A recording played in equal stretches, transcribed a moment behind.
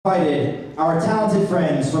Invited our talented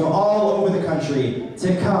friends from all over the country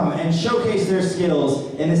to come and showcase their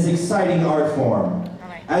skills in this exciting art form.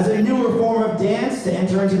 As a newer form of dance to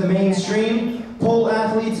enter into the mainstream, pole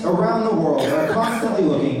athletes around the world are constantly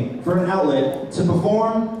looking for an outlet to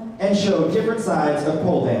perform and show different sides of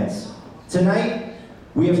pole dance. Tonight,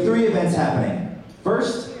 we have 3 events happening.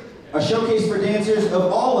 First, a showcase for dancers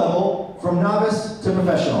of all level, from novice to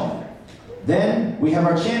professional. Then, we have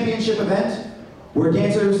our championship event, where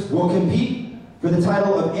dancers will compete for the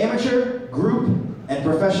title of amateur, group, and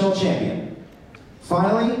professional champion.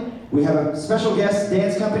 Finally, we have a special guest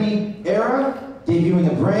dance company, Era,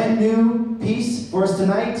 debuting a brand new piece for us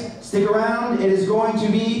tonight. Stick around, it is going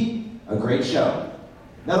to be a great show.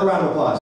 Another round of applause.